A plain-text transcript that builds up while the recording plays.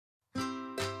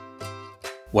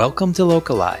Welcome to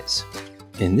Localize.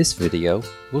 In this video,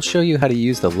 we'll show you how to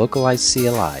use the Localize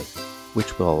CLI,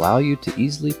 which will allow you to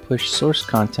easily push source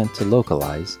content to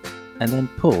Localize and then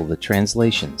pull the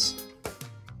translations.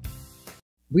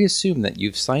 We assume that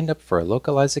you've signed up for a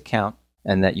Localize account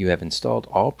and that you have installed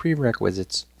all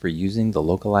prerequisites for using the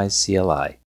Localize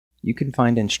CLI. You can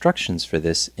find instructions for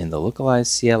this in the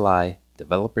Localize CLI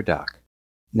developer doc.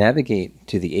 Navigate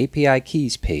to the API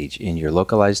keys page in your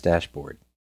Localize dashboard.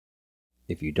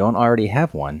 If you don't already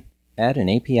have one, add an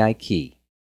API key.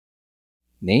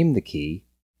 Name the key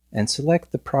and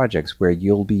select the projects where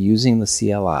you'll be using the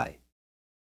CLI.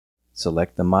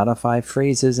 Select the Modify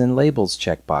Phrases and Labels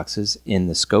checkboxes in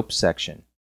the Scope section.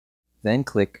 Then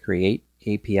click Create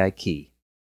API Key.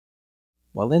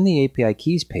 While in the API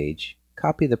Keys page,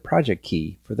 copy the project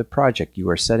key for the project you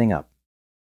are setting up.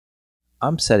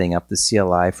 I'm setting up the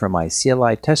CLI for my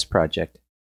CLI test project,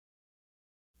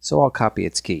 so I'll copy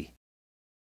its key.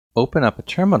 Open up a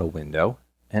terminal window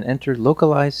and enter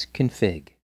Localize config.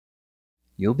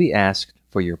 You'll be asked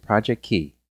for your project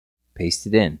key. Paste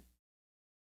it in.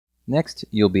 Next,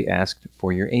 you'll be asked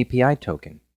for your API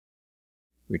token.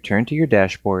 Return to your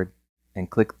dashboard and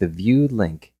click the View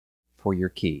link for your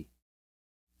key.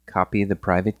 Copy the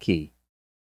private key.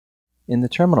 In the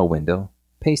terminal window,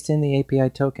 paste in the API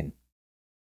token.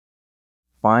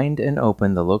 Find and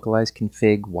open the Localize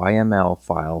config.yml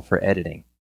file for editing.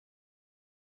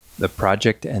 The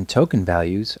project and token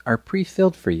values are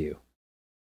pre-filled for you.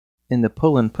 In the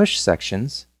pull and push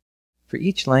sections, for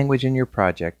each language in your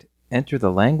project, enter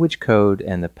the language code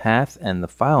and the path and the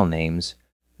file names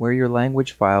where your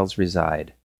language files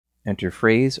reside. Enter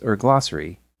phrase or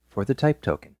glossary for the type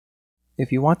token.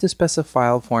 If you want to specify a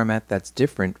file format that's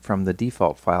different from the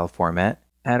default file format,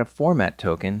 add a format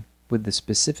token with the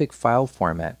specific file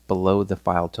format below the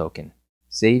file token.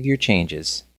 Save your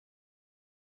changes.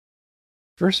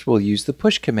 First, we'll use the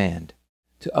push command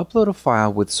to upload a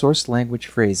file with source language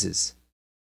phrases.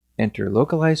 Enter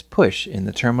localize push in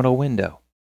the terminal window.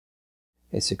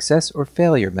 A success or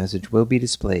failure message will be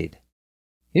displayed.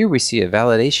 Here we see a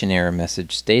validation error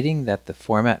message stating that the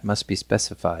format must be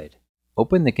specified.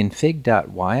 Open the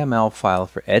config.yml file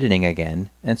for editing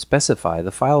again and specify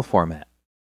the file format.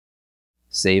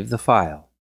 Save the file.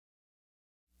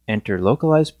 Enter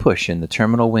localize push in the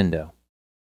terminal window.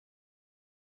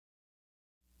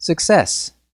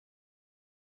 Success!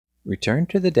 Return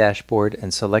to the dashboard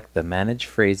and select the Manage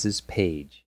Phrases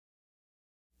page.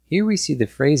 Here we see the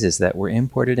phrases that were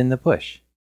imported in the push.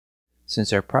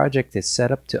 Since our project is set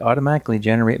up to automatically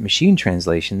generate machine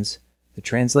translations, the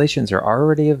translations are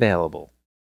already available.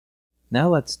 Now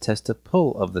let's test a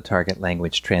pull of the target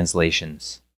language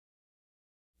translations.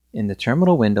 In the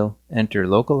terminal window, enter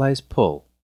Localize Pull.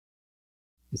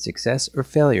 A success or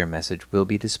failure message will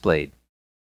be displayed.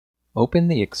 Open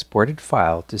the exported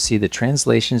file to see the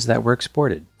translations that were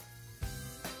exported.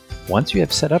 Once you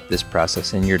have set up this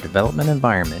process in your development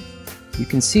environment, you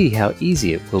can see how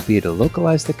easy it will be to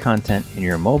localize the content in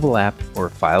your mobile app or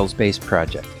files-based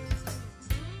project.